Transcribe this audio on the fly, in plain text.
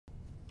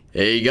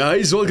Hey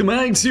guys, welcome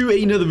back to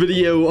another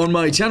video on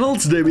my channel.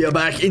 Today we are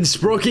back in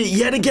Sprocket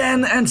yet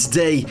again, and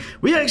today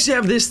we actually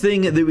have this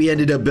thing that we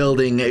ended up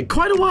building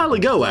quite a while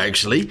ago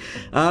actually.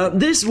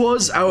 This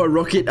was our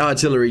rocket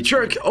artillery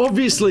truck.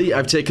 Obviously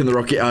I've taken the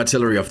rocket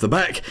artillery off the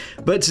back,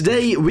 but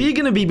today we're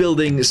going to be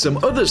building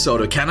some other sort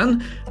of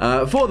cannon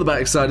for the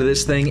back side of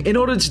this thing in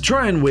order to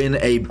try and win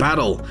a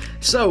battle.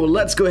 So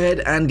let's go ahead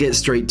and get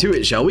straight to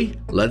it, shall we?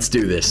 Let's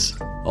do this.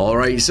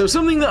 Alright, so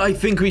something that I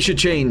think we should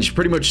change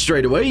pretty much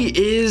straight away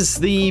is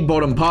the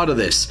bottom part of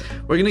this.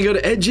 We're going to go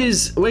to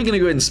edges, we're going to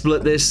go ahead and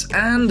split this,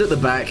 and at the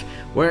back,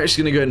 we're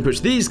actually going to go ahead and push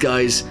these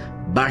guys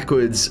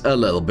backwards a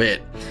little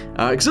bit.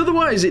 Because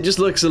otherwise it just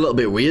looks a little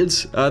bit weird,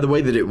 the way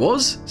that it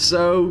was.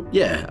 So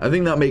yeah, I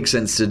think that makes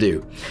sense to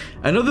do.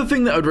 Another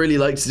thing that I'd really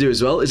like to do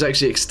as well is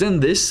actually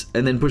extend this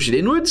and then push it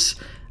inwards.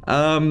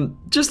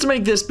 Just to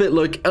make this bit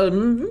look a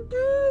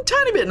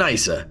tiny bit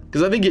nicer,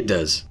 because I think it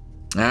does.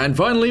 And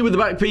finally, with the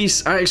back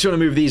piece, I actually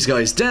want to move these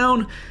guys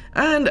down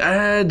and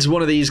add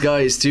one of these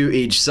guys to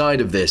each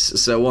side of this.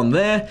 So one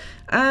there,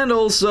 and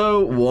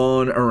also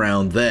one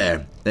around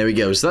there. There we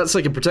go. So that's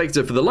like a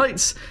protector for the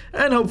lights,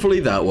 and hopefully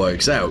that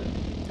works out.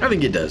 I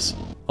think it does.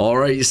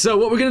 Alright, so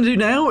what we're going to do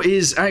now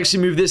is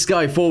actually move this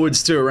guy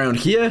forwards to around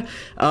here.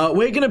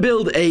 We're going to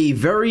build a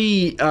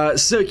very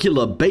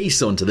circular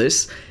base onto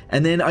this,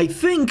 and then I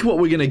think what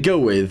we're going to go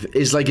with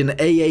is like an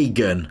AA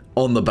gun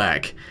on the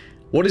back.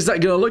 What is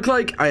that going to look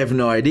like? I have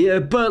no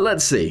idea, but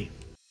let's see.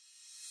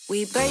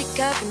 We break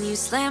up and you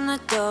slam the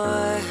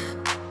door.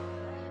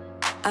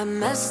 I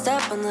messed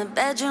up on the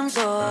bedroom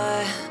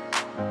floor.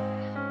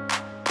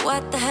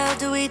 What the hell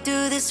do we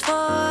do this for?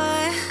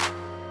 I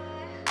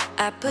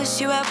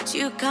push you out, but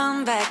you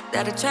come back.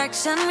 That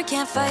attraction, we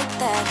can't fight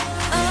that.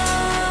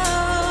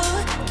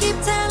 Oh, keep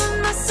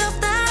telling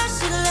myself that I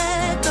should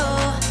let go,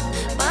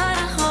 but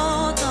I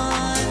hold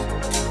on.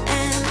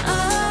 And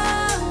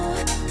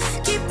oh,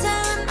 keep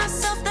telling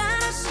myself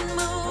that I should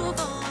move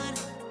on,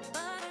 but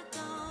I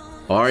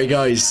don't. Alright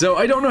guys, so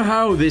I don't know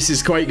how this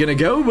is quite gonna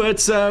go,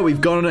 but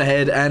we've gone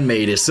ahead and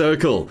made a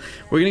circle.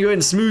 We're gonna go ahead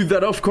and smooth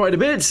that off quite a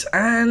bit,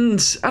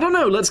 and I don't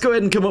know, let's go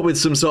ahead and come up with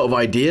some sort of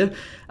idea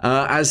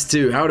as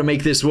to how to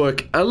make this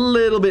work a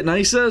little bit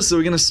nicer. So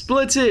we're gonna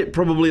split it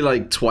probably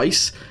like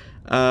twice.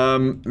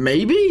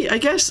 Maybe, I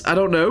guess, I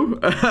don't know.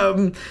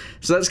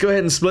 So let's go ahead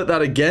and split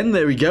that again.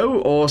 There we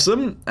go,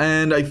 awesome.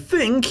 And I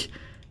think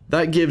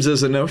that gives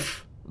us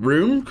enough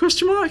room,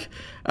 question mark.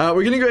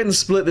 We're gonna go ahead and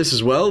split this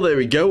as well. There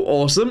we go,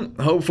 awesome.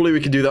 Hopefully we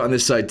can do that on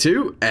this side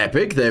too.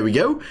 Epic, there we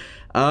go.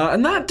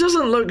 And that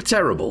doesn't look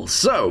terrible.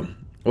 So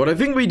what I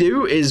think we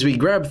do is we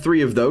grab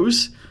 3 of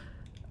those.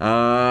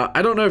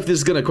 I don't know if this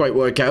is gonna quite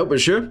work out, but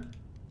sure.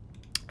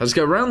 Let's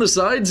go around the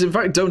sides. In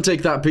fact, don't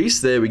take that piece.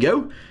 There we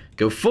go.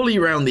 Go fully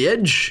around the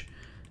edge,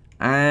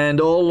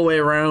 and all the way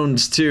around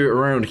to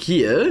around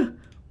here,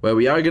 where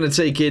we are gonna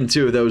take in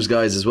 2 of those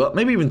guys as well.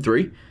 Maybe even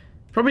 3.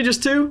 Probably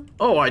just 2?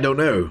 Oh, I don't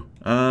know.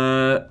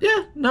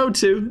 Yeah, no,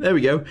 2. There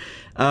we go.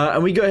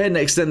 And we go ahead and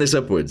extend this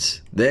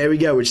upwards. There we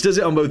go, which does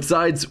it on both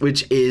sides,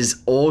 which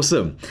is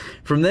awesome.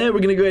 From there, we're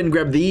going to go ahead and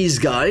grab these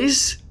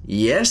guys.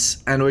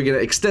 Yes, and we're going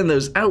to extend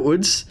those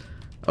outwards.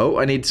 Oh,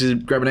 I need to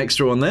grab an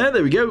extra one there.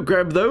 There we go,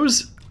 grab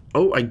those.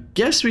 Oh, I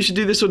guess we should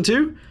do this one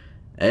too.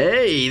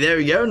 Hey, there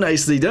we go,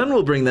 nicely done.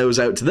 We'll bring those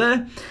out to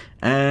there.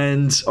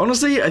 And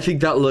honestly, I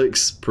think that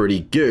looks pretty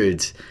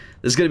good.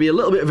 There's going to be a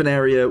little bit of an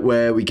area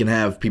where we can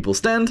have people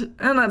stand,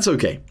 and that's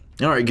okay.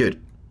 Alright,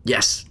 good.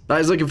 Yes,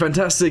 that is looking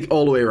fantastic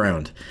all the way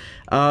around.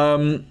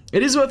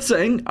 It is worth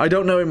saying, I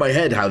don't know in my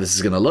head how this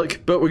is going to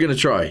look, but we're going to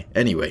try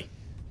anyway.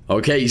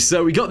 Okay,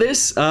 so we got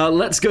this.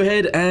 Let's go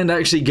ahead and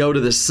actually go to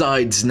the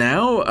sides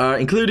now,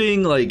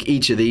 including like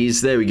each of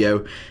these. There we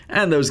go.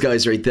 And those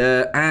guys right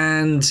there.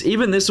 And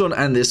even this one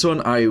and this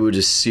one, I would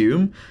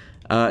assume.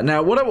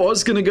 Now, what I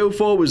was going to go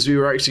for was we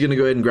were actually going to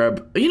go ahead and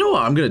grab... You know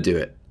what? I'm going to do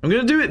it. I'm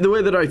going to do it the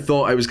way that I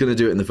thought I was going to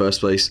do it in the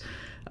first place.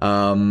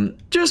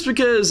 Just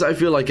because I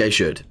feel like I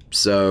should.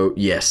 So,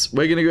 yes,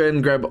 we're going to go ahead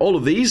and grab all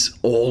of these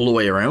all the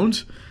way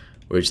around.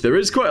 Which there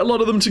is quite a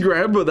lot of them to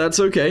grab, but that's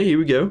okay. Here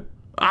we go.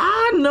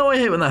 Ah, no, I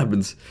hate when that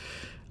happens.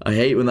 I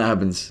hate when that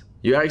happens.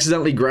 You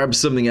accidentally grab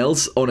something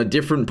else on a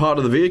different part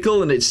of the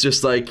vehicle, and it's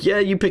just like, yeah,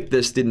 you picked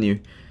this, didn't you?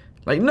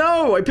 Like,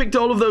 no, I picked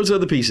all of those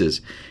other pieces.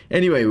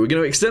 Anyway, we're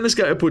going to extend this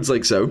guy upwards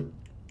like so.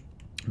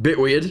 Bit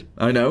weird,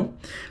 I know.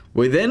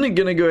 We're then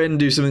going to go ahead and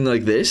do something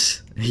like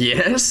this.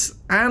 Yes,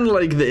 and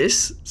like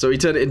this. So we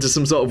turn it into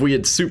some sort of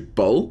weird soup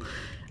bowl.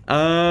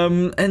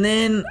 And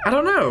then, I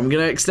don't know, I'm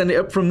going to extend it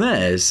up from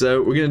there. So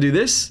we're going to do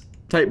this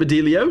type of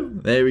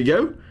dealio. There we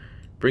go.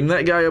 Bring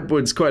that guy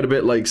upwards quite a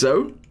bit like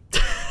so.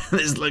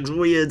 This looks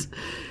weird.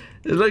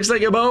 It looks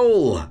like a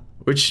bowl.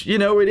 Which, you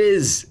know, it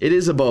is. It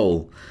is a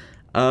bowl.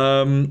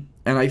 And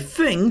I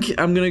think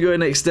I'm going to go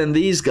ahead and extend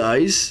these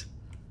guys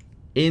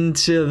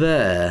into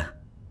there.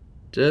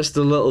 Just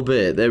a little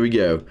bit. There we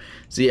go.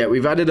 So yeah,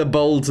 we've added a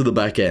bowl to the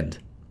back end.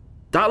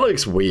 That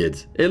looks weird.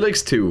 It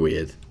looks too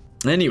weird.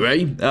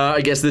 Anyway,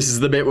 I guess this is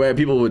the bit where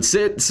people would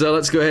sit. So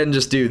let's go ahead and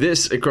just do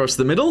this across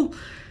the middle.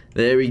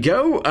 There we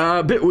go.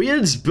 A bit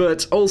weird,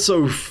 but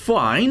also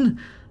fine.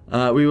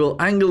 We will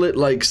angle it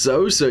like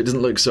so it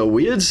doesn't look so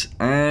weird.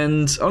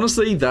 And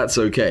honestly, that's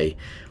okay.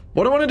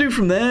 What I want to do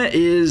from there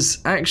is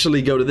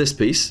actually go to this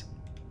piece.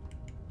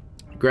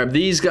 Grab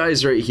these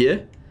guys right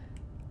here.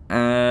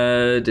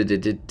 And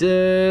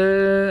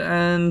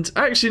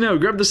actually, no,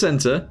 grab the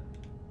center.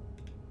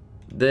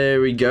 There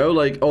we go,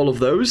 like all of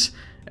those.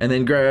 And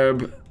then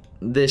grab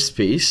this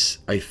piece,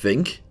 I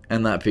think,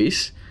 and that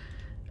piece.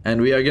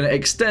 And we are going to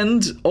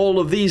extend all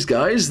of these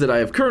guys that I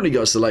have currently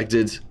got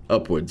selected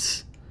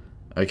upwards.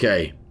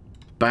 Okay.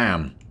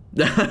 Bam.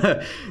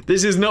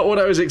 This is not what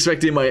I was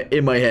expecting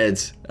in my head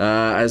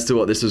as to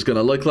what this was going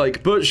to look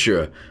like, but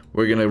sure,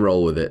 we're going to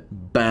roll with it.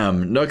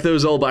 Bam. Knock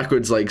those all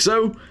backwards like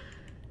so.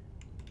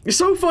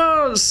 So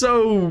far,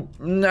 so,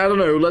 I don't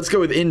know, let's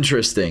go with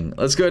interesting.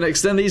 Let's go and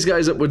extend these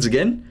guys upwards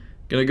again.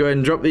 Gonna go ahead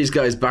and drop these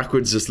guys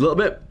backwards just a little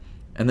bit.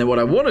 And then what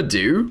I want to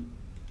do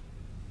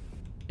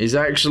is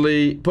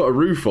actually put a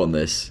roof on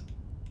this.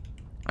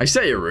 I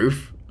say a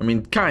roof, I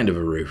mean kind of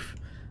a roof.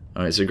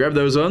 Alright, so grab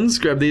those ones,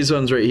 grab these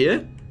ones right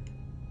here.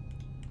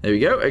 There we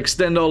go,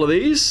 extend all of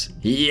these.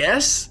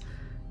 Yes!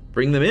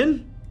 Bring them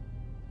in.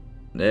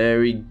 There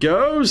we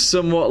go,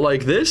 somewhat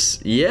like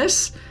this.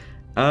 Yes.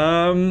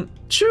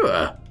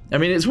 Sure. I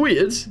mean, it's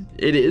weird.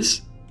 It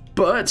is.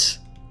 But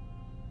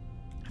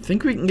I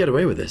think we can get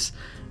away with this.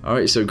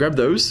 Alright, so grab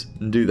those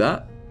and do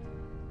that.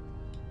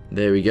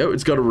 There we go.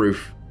 It's got a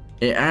roof.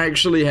 It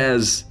actually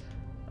has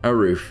a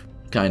roof.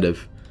 Kind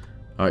of.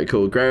 Alright,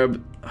 cool.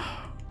 Grab...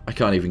 I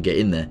can't even get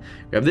in there.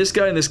 Grab this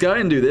guy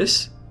and do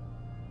this.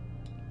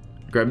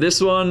 Grab this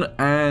one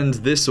and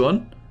this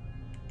one.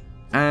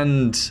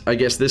 And I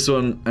guess this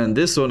one and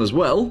this one as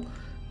well.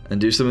 And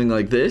do something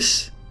like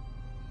this.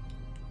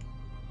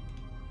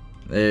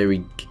 There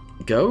we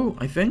go,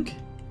 I think.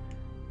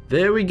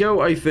 There we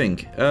go, I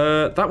think.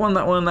 That one,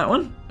 that one, that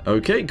one.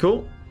 Okay,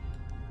 cool.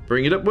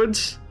 Bring it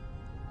upwards.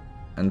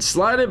 And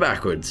slide it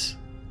backwards.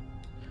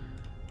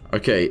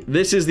 Okay,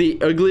 this is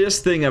the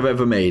ugliest thing I've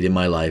ever made in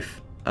my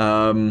life.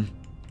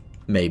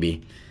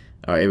 Maybe.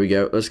 Alright, here we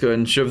go. Let's go ahead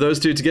and shove those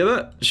two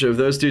together. Shove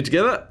those two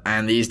together.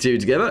 And these two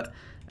together.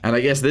 And I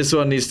guess this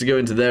one needs to go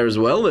into there as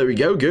well. There we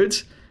go,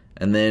 good.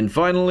 And then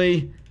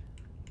finally,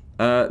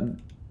 that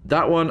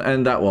one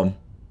and that one.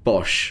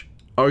 Bosh.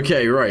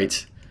 Okay,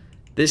 right.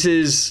 This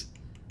is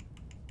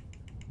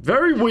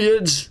very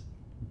weird,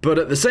 but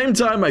at the same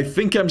time, I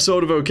think I'm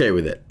sort of okay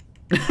with it.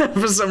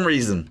 For some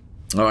reason.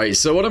 Alright,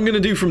 so what I'm going to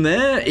do from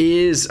there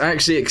is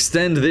actually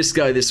extend this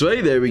guy this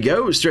way. There we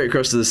go. Straight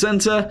across to the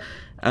center.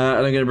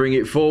 And I'm going to bring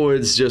it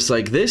forwards just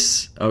like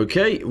this.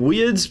 Okay,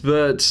 weird,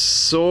 but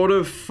sort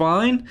of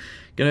fine.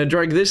 Gonna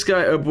drag this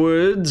guy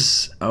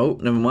upwards. Oh,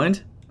 never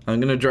mind. I'm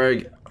gonna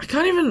drag... I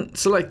can't even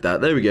select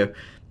that. There we go.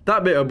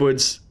 That bit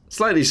upwards,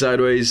 slightly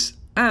sideways,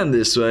 and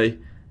this way.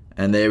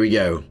 And there we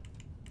go.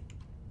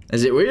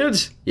 Is it weird?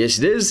 Yes,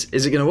 it is.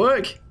 Is it gonna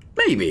work?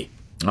 Maybe.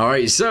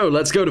 Alright, so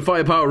let's go to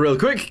firepower real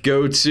quick.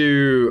 Go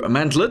to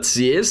mantlets,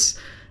 yes.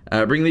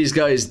 Bring these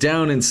guys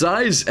down in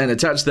size and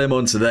attach them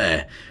onto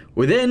there.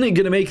 We're then going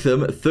to make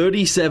them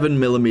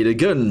 37mm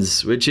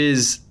guns, which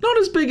is not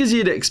as big as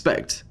you'd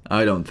expect.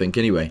 I don't think,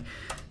 anyway.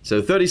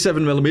 So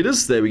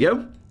 37mm, there we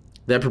go.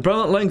 Their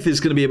propellant length is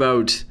going to be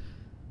about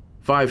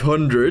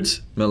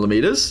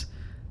 500mm.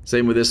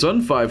 Same with this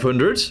one,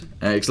 500.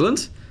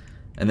 Excellent.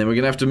 And then we're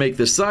going to have to make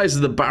the size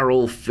of the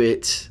barrel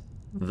fit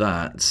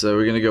that. So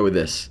we're going to go with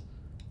this.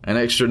 An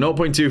extra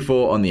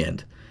 0.24 on the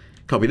end.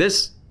 Copy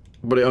this,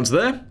 put it onto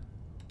there.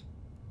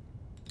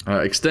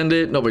 Extend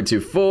it,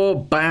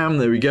 0.24, bam,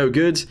 there we go,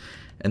 good.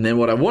 And then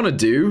what I want to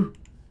do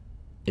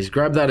is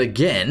grab that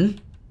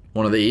again,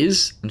 one of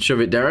these, and shove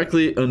it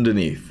directly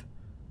underneath.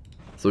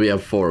 So we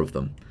have 4 of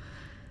them.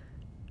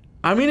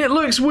 I mean, it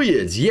looks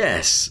weird,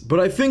 yes,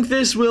 but I think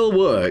this will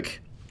work.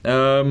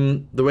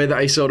 The way that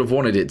I sort of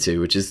wanted it to,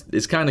 which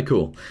is kind of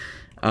cool.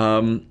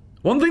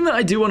 One thing that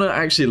I do want to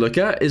actually look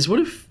at is, what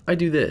if I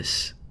do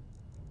this?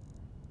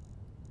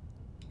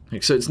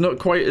 Like, so it's not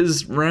quite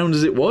as round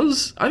as it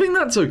was? I think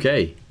that's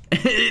okay.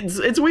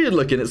 It's weird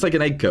looking. It's like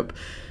an egg cup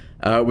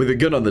with a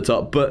gun on the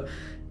top, but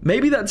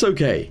maybe that's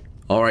okay.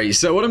 Alright,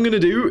 so what I'm going to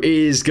do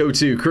is go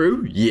to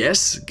crew,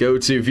 yes, go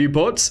to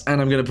viewports,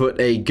 and I'm going to put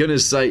a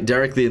gunner's sight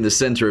directly in the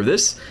center of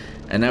this.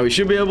 And now we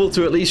should be able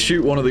to at least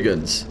shoot one of the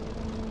guns.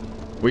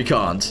 We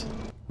can't,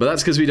 but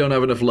that's because we don't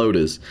have enough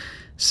loaders.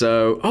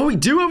 So, oh, we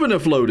do have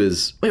enough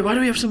loaders. Wait, why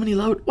do we have so many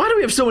Why do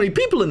we have so many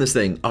people in this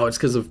thing? Oh, it's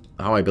because of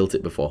how I built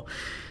it before.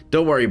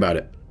 Don't worry about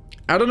it.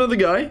 Add another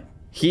guy.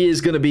 He is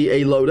going to be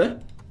a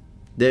loader.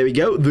 There we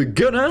go. The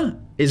gunner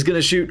is going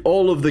to shoot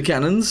all of the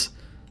cannons.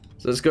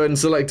 So let's go ahead and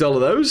select all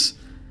of those.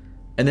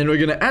 And then we're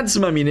going to add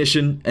some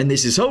ammunition. And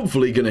this is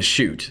hopefully going to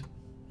shoot.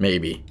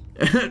 Maybe.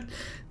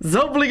 It's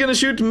hopefully going to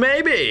shoot.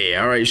 Maybe.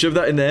 Alright, shove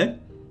that in there.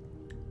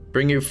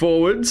 Bring it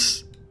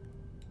forwards.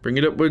 Bring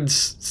it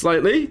upwards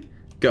slightly.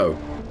 Go.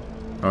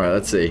 Alright,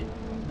 let's see.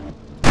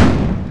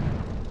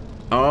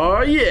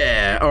 Oh,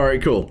 yeah.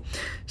 Alright, cool.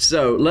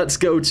 So, let's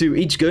go to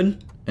each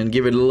gun and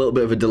give it a little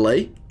bit of a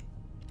delay.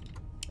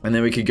 And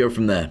then we could go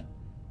from there.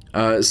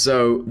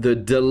 So the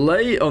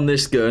delay on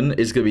this gun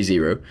is going to be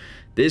 0.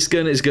 This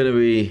gun is going to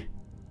be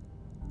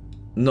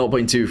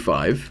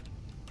 0.25.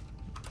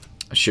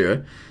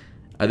 Sure.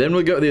 And then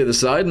we'll go to the other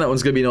side, and that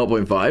one's going to be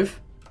 0.5.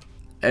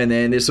 And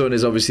then this one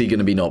is obviously going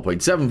to be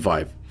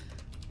 0.75.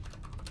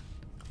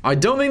 I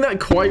don't think that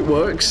quite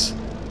works,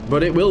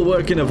 but it will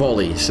work in a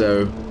volley,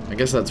 so I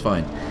guess that's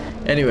fine.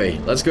 Anyway,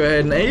 let's go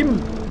ahead and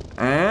aim,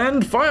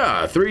 and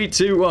fire! 3,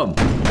 2, 1.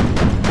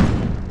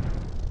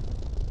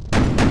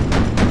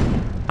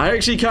 I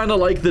actually kind of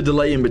like the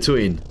delay in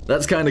between.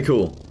 That's kind of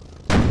cool.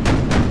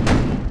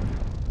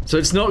 So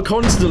it's not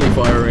constantly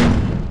firing,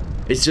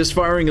 it's just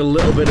firing a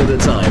little bit at a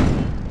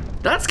time.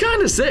 That's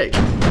kind of sick.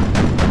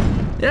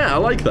 Yeah, I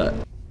like that.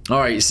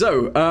 Alright,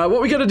 so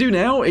what we gotta do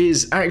now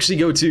is actually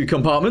go to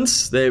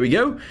compartments. There we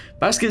go.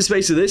 Basket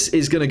space of this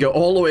is gonna go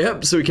all the way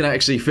up so we can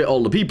actually fit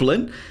all the people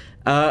in.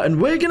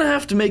 And we're gonna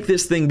have to make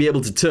this thing be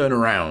able to turn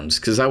around,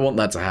 because I want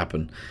that to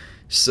happen.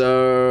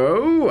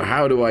 So,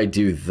 how do I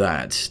do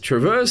that?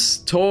 Traverse,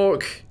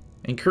 torque,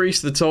 increase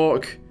the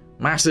torque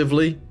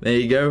massively. There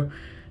you go.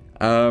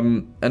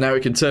 And now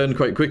it can turn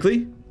quite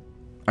quickly,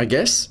 I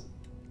guess.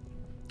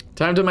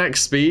 Time to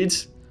max speed,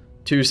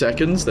 2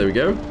 seconds. There we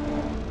go.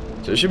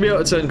 So it should be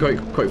able to turn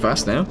quite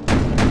fast now.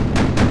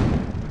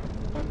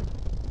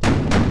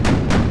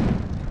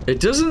 It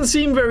doesn't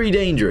seem very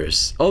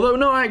dangerous. Although,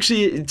 no,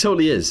 actually, it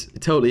totally is.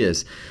 It totally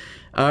is.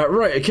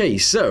 Right, okay,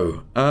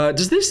 so,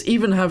 does this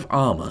even have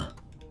armor?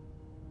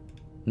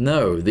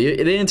 No,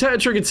 the entire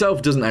truck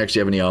itself doesn't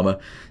actually have any armor.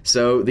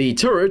 So the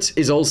turret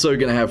is also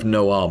going to have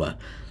no armor.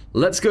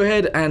 Let's go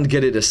ahead and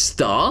get it a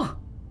star.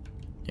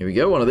 Here we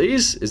go, one of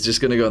these is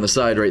just going to go on the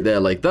side right there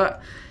like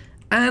that.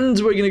 And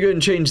we're going to go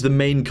and change the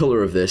main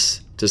color of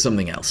this to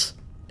something else.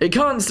 It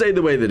can't stay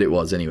the way that it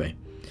was anyway.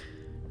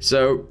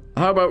 So,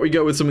 how about we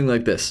go with something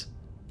like this?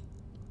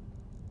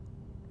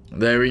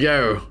 There we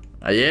go.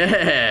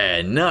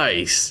 Yeah,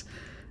 nice.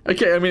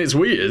 Okay, I mean, it's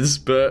weird,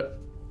 but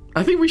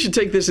I think we should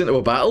take this into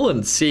a battle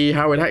and see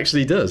how it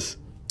actually does.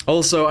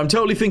 Also, I'm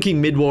totally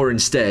thinking mid-war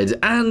instead,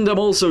 and I'm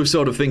also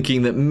sort of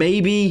thinking that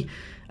maybe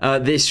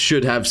this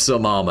should have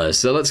some armor.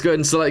 So let's go ahead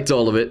and select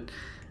all of it.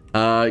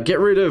 Get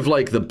rid of,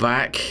 like, the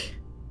back,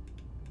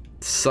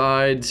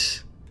 side,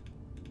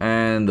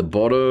 and the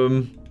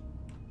bottom.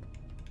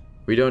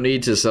 We don't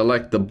need to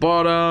select the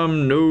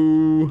bottom.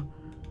 No.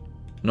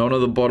 None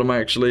of the bottom,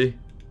 actually.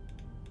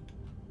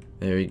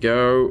 There we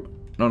go.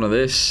 None of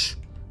this.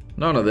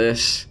 None of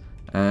this.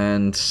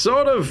 And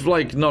sort of,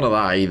 like, none of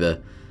that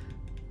either.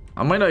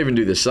 I might not even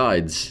do the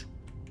sides.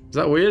 Is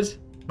that weird?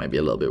 Might be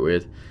a little bit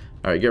weird.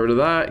 Alright, get rid of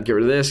that. Get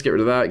rid of this. Get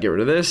rid of that. Get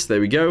rid of this.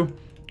 There we go.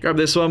 Grab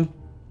this one.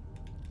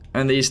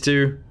 And these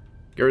two.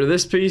 Get rid of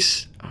this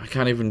piece. Oh, I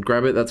can't even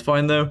grab it. That's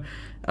fine, though.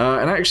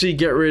 And actually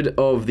get rid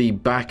of the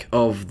back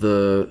of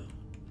the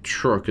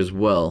truck as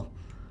well.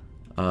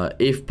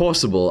 If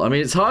possible. I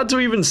mean, it's hard to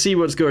even see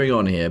what's going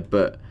on here,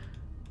 but...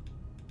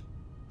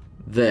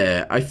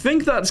 There. I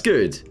think that's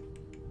good.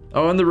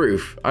 Oh, and the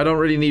roof. I don't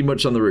really need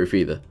much on the roof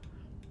either.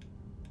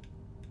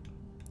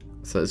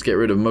 So let's get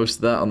rid of most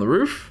of that on the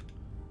roof.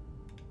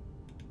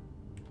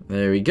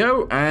 There we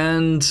go.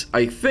 And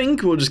I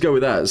think we'll just go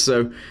with that.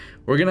 So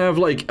we're going to have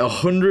like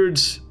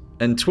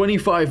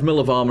 125 mil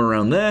of armor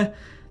around there.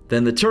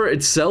 Then the turret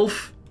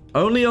itself,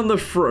 only on the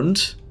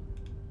front.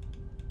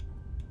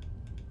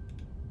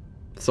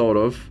 Sort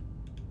of,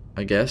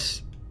 I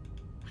guess.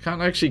 I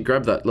can't actually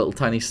grab that little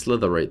tiny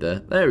slither right there.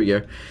 There we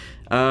go.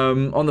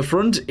 On the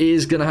front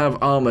is going to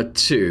have armor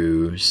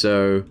too.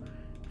 So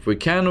if we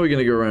can, we're going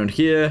to go around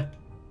here.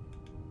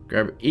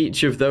 Grab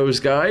each of those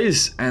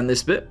guys and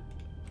this bit.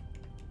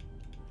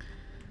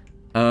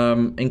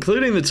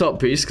 Including the top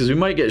piece, because we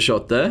might get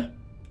shot there.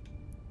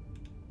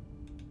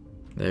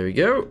 There we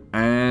go.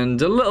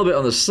 And a little bit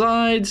on the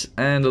sides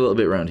and a little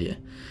bit around here.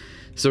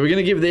 So we're going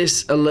to give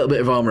this a little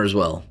bit of armor as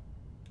well.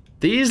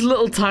 These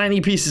little tiny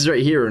pieces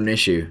right here are an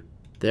issue.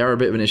 They are a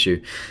bit of an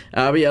issue.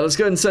 But yeah, let's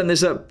go ahead and send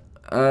this up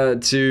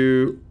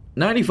to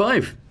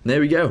 95. There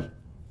we go.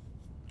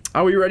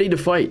 Are we ready to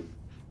fight?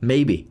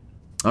 Maybe.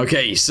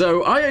 Okay,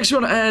 so I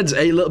actually want to add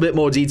a little bit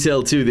more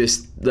detail to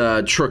this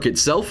truck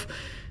itself.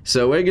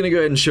 So we're going to go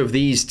ahead and shove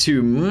these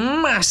two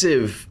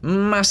massive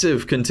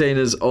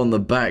containers on the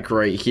back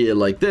right here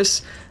like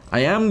this.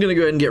 I am going to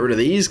go ahead and get rid of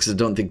these because I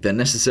don't think they're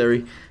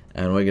necessary.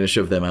 And we're going to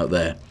shove them out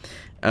there.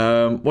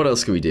 What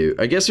else can we do?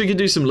 I guess we could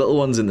do some little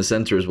ones in the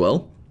center as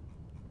well.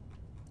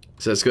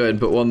 So let's go ahead and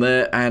put one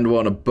there and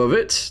one above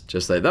it,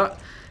 just like that.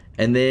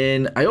 And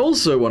then I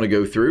also want to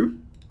go through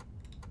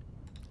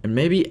and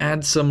maybe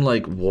add some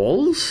like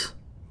walls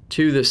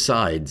to the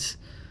sides.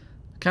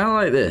 Kind of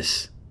like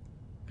this,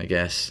 I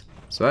guess.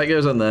 So that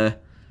goes on there.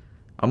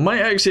 I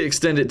might actually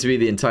extend it to be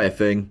the entire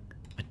thing.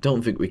 I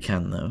don't think we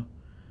can though.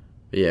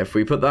 But yeah, if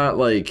we put that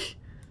like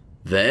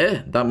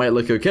there, that might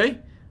look okay.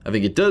 I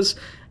think it does.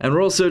 And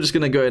we're also just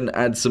going to go ahead and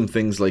add some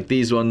things like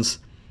these ones.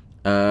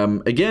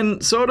 Again,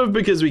 sort of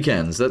because we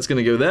can. So that's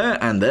going to go there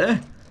and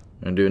there.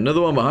 And do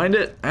another one behind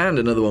it and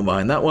another one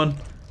behind that one.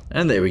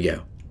 And there we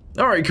go.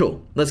 Alright,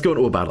 cool. Let's go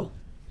into a battle.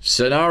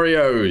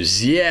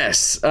 Scenarios,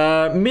 yes.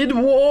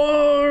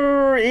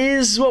 Mid-war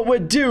is what we're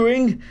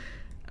doing.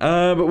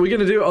 But we're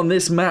going to do it on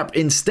this map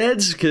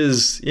instead,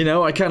 because, you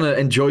know, I kind of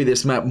enjoy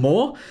this map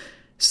more.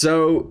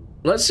 So,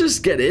 let's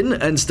just get in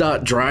and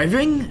start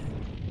driving,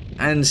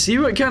 and see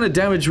what kind of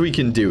damage we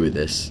can do with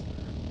this.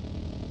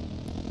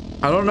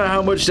 I don't know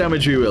how much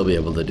damage we will be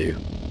able to do.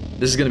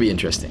 This is going to be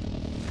interesting.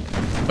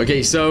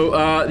 Okay,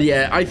 so,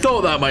 yeah, I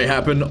thought that might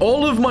happen.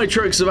 All of my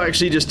trucks have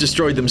actually just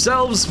destroyed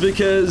themselves,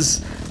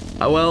 because,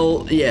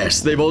 well,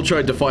 yes, they've all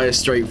tried to fire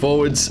straight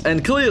forwards,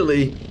 and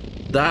clearly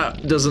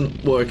that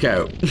doesn't work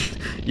out.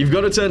 You've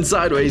got to turn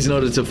sideways in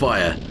order to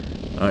fire.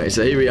 Alright,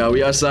 so here we are.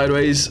 We are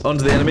sideways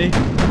onto the enemy.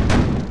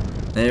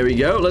 There we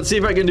go. Let's see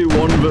if I can do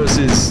one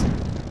versus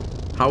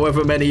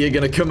however many are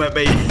going to come at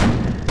me.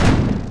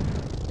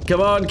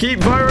 Come on,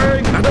 keep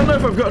firing. I don't know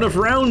if I've got enough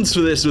rounds for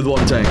this with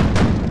one tank.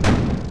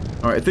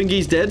 Alright, I think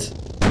he's dead.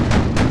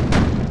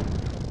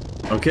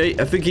 Okay,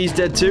 I think he's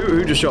dead too.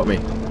 Who just shot me?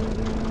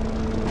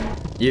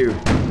 You.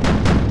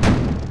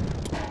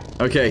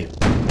 Okay.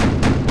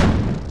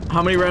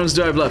 How many rounds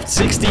do I have left?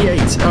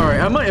 68. Alright,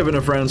 I might have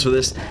enough rounds for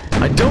this.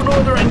 I don't know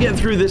whether I can get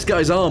through this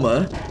guy's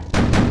armor.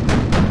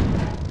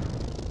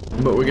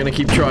 But we're gonna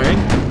keep trying.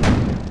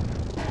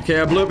 Okay,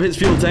 I blew up his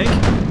fuel tank.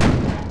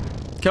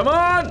 Come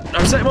on!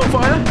 I've set him on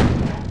fire.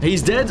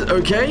 He's dead.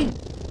 Okay.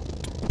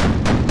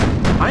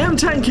 I am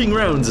tanking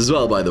rounds as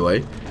well, by the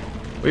way.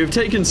 We've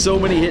taken so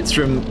many hits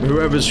from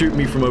whoever's shooting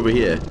me from over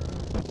here.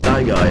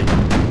 That guy.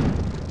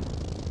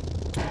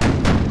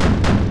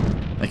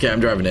 Okay, I'm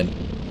driving in.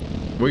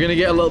 We're gonna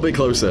get a little bit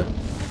closer.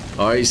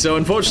 Alright, so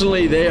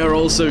unfortunately they are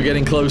also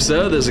getting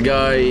closer. There's a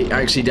guy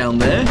actually down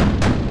there.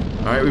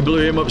 Alright, we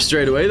blew him up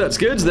straight away. That's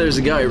good. There's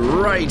a guy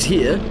right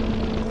here.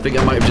 I think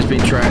I might have just been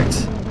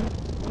tracked.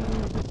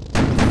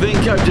 I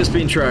think I've just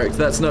been tracked.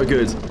 That's not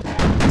good.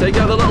 Take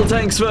out the little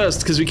tanks first,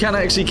 because we can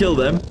actually kill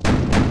them.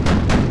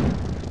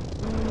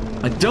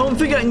 I don't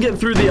think I can get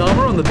through the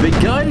armor on the big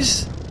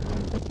guys.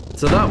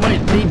 So that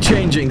might need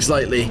changing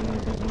slightly.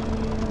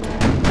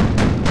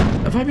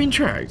 Have I been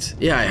tracked?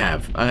 Yeah, I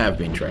have. I have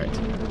been tracked.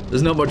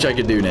 There's not much I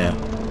can do now.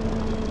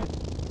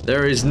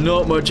 There is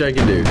not much I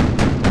can do.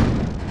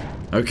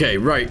 Okay,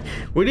 right.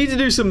 We need to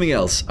do something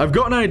else. I've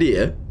got an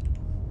idea.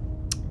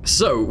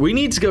 So, we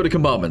need to go to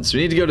compartments.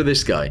 We need to go to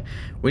this guy.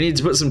 We need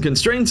to put some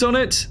constraints on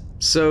it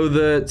so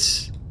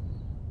that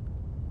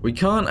we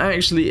can't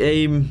actually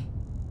aim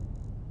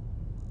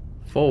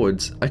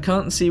forwards. I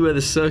can't see where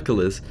the circle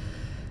is.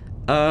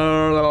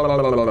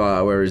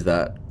 Where is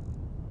that?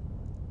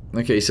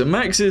 Okay, so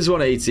max is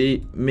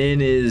 180, min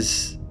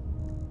is...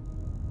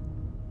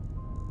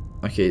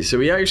 Okay, so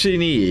we actually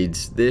need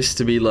this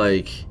to be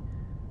like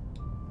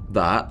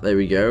that, there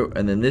we go,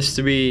 and then this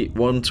to be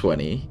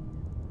 120.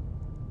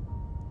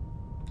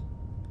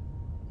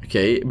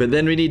 Okay, but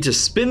then we need to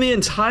spin the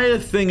entire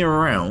thing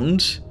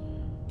around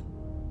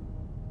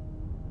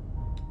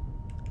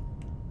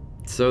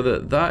so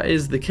that that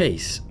is the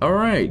case.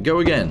 Alright, go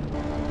again.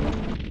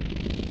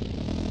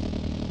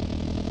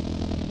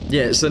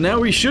 Yeah, so now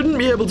we shouldn't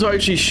be able to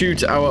actually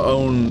shoot our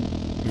own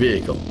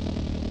vehicle.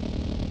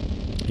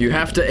 You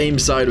have to aim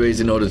sideways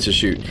in order to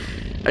shoot.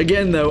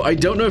 Again, though, I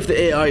don't know if the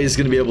AI is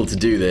going to be able to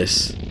do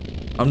this.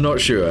 I'm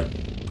not sure.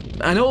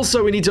 And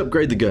also, we need to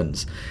upgrade the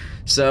guns.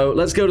 So,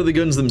 let's go to the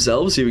guns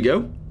themselves. Here we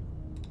go.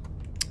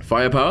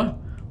 Firepower.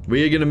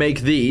 We are going to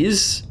make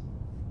these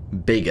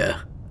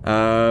bigger.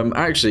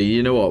 Actually,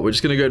 you know what? We're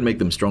just going to go ahead and make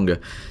them stronger.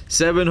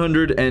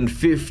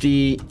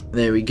 750.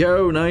 There we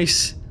go.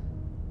 Nice.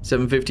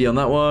 750 on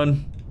that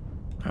one.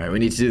 Alright, we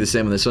need to do the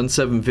same on this one.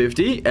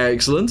 750.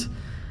 Excellent.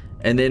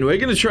 And then we're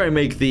going to try and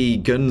make the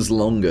guns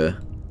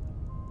longer.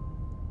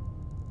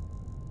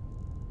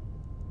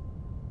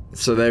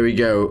 So there we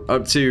go.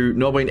 Up to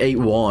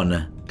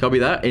 0.81. Copy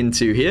that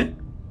into here.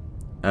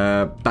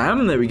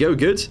 Bam. There we go.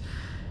 Good.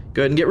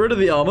 Go ahead and get rid of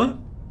the armor.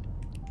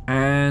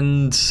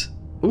 And...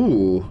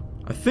 Ooh.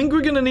 I think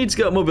we're going to need to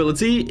get up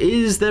mobility.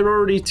 Is there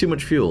already too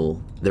much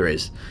fuel? There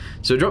is.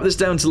 So drop this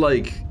down to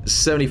like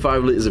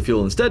 75 liters of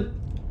fuel instead.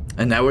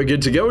 And now we're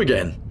good to go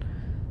again.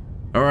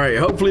 Alright,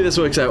 hopefully this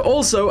works out.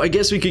 Also, I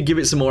guess we could give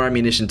it some more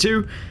ammunition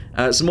too.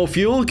 Some more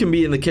fuel can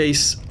be in the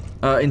case,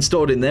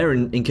 installed in there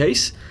in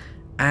case.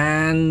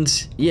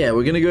 And yeah,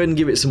 we're going to go ahead and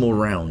give it some more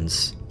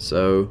rounds.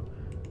 So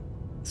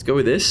let's go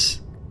with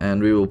this.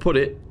 And we will put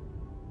it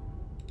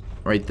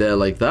right there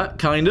like that,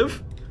 kind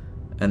of.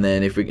 And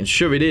then if we can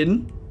shove it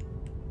in.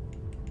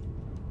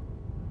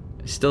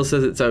 It still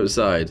says it's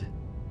outside.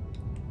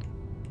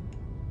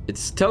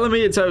 It's telling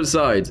me it's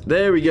outside.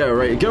 There we go.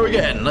 Right, go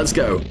again. Let's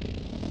go.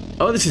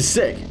 Oh, this is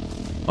sick.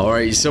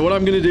 Alright, so what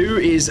I'm going to do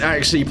is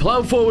actually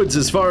plow forwards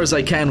as far as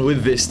I can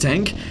with this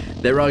tank.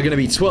 There are going to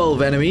be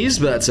 12 enemies,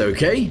 but that's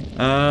okay.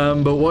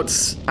 But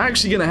what's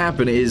actually going to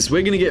happen is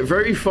we're going to get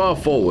very far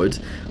forward.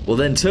 We'll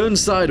then turn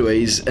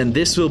sideways, and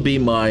this will be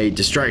my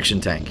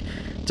distraction tank.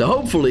 To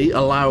hopefully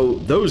allow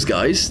those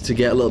guys to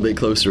get a little bit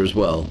closer as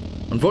well.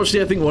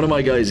 Unfortunately, I think one of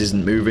my guys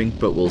isn't moving,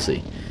 but we'll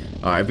see.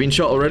 Alright, I've been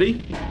shot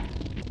already.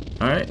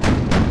 Alright.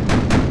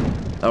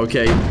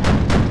 Okay.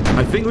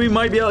 I think we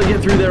might be able to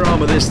get through their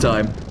armor this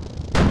time.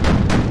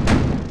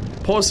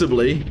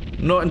 Possibly.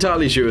 Not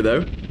entirely sure,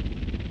 though.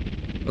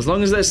 As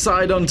long as they're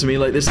side on to me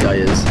like this guy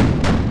is.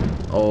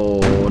 Oh,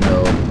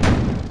 no.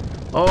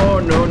 Oh,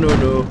 no, no,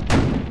 no.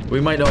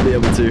 We might not be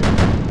able to.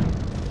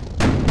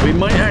 We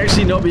might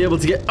actually not be able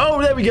to get...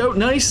 Oh, there we go.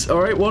 Nice.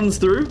 Alright, one's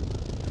through.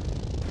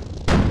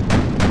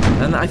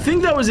 And I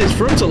think that was his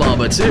frontal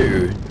armor,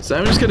 too. So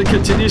I'm just going to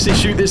continuously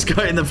shoot this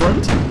guy in the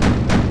front.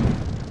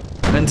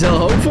 Until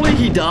hopefully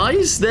he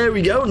dies. There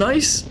we go.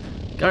 Nice.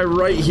 Guy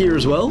right here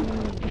as well.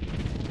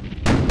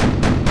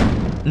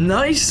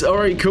 Nice.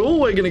 Alright, cool.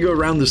 We're going to go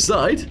around the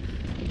side.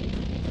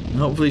 And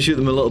hopefully shoot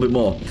them a little bit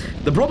more.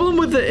 The problem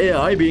with the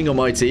AI being on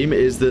my team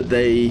is that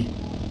they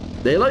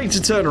like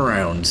to turn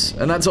around.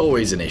 And that's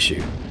always an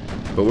issue.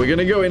 But we're going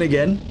to go in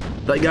again.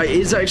 That guy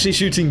is actually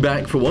shooting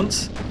back for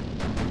once.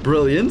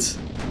 Brilliant.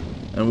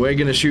 And we're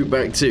going to shoot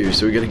back too.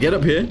 So we're going to get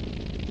up here.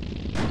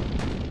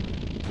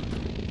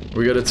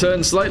 We're going to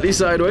turn slightly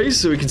sideways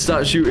so we can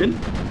start shooting.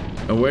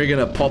 And we're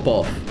going to pop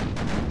off.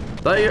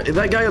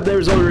 That guy up there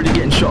is already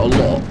getting shot a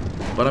lot.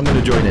 But I'm going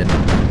to join in.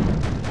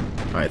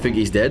 Alright, I think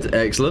he's dead.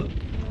 Excellent.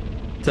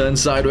 Turn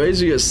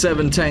sideways. We got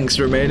 7 tanks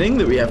remaining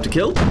that we have to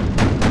kill.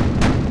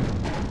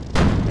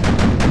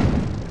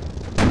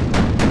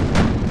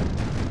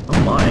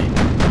 Oh my.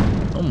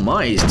 Oh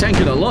my, he's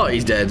tanking a lot.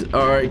 He's dead.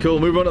 Alright, cool.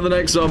 Move on to the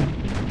next one.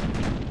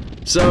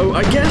 So,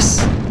 I guess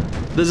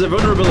there's a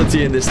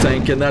vulnerability in this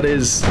tank, and that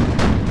is...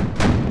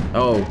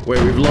 Oh,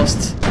 wait, we've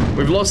lost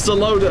a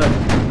loader.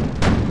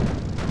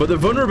 But the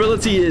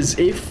vulnerability is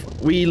if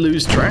we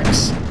lose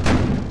tracks,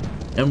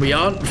 and we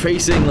aren't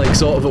facing, like,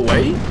 sort of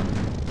away,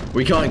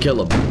 we can't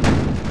kill them.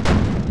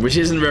 Which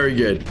isn't very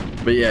good.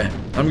 But yeah,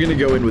 I'm gonna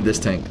go in with this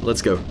tank.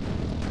 Let's go.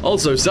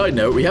 Also, side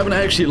note, we haven't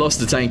actually lost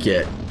the tank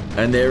yet.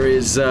 And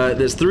there's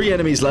 3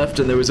 enemies left,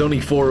 and there was only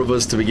 4 of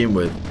us to begin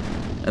with.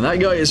 And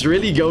that guy is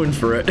really going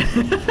for it.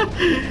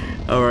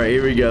 Alright,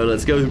 here we go.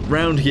 Let's go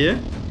round here.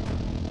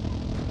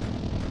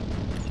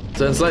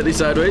 Turn slightly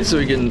sideways so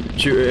we can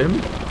shoot at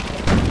him.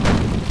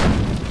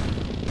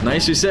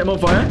 Nice, we set him on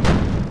fire.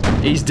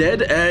 He's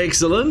dead.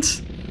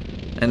 Excellent.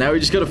 And now we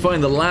just gotta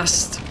find the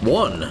last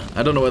one.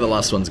 I don't know where the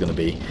last one's gonna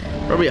be.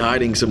 Probably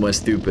hiding somewhere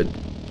stupid.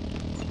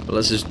 But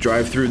let's just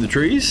drive through the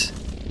trees.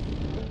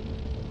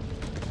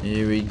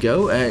 Here we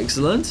go.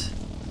 Excellent.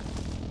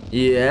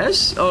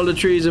 Yes, all the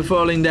trees are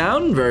falling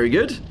down. Very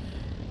good.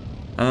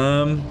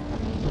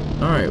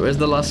 Alright, where's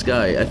the last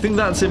guy? I think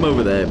that's him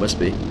over there. It must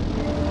be.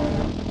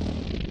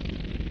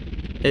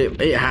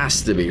 It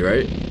has to be,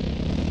 right?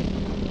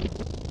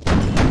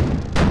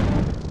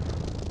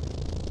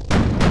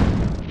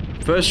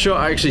 First shot,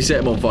 I actually set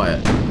him on fire.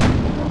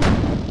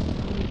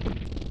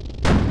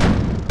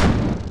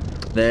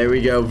 There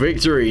we go,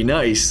 victory,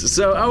 nice.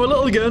 So our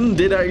little gun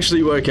did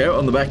actually work out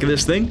on the back of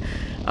this thing.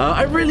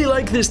 I really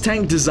like this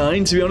tank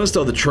design, to be honest,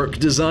 or the truck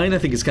design. I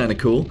think it's kind of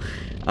cool.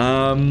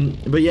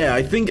 But yeah,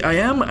 I think I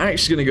am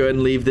actually going to go ahead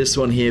and leave this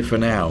one here for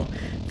now.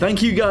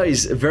 Thank you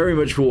guys very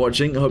much for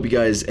watching. I hope you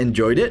guys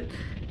enjoyed it.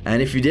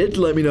 And if you did,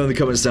 let me know in the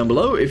comments down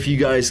below. If you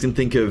guys can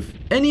think of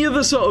any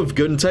other sort of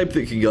gun type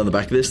that can go on the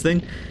back of this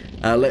thing,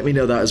 let me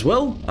know that as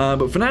well.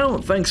 But for now,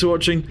 thanks for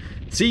watching.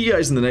 See you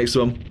guys in the next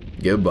one.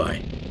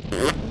 Goodbye.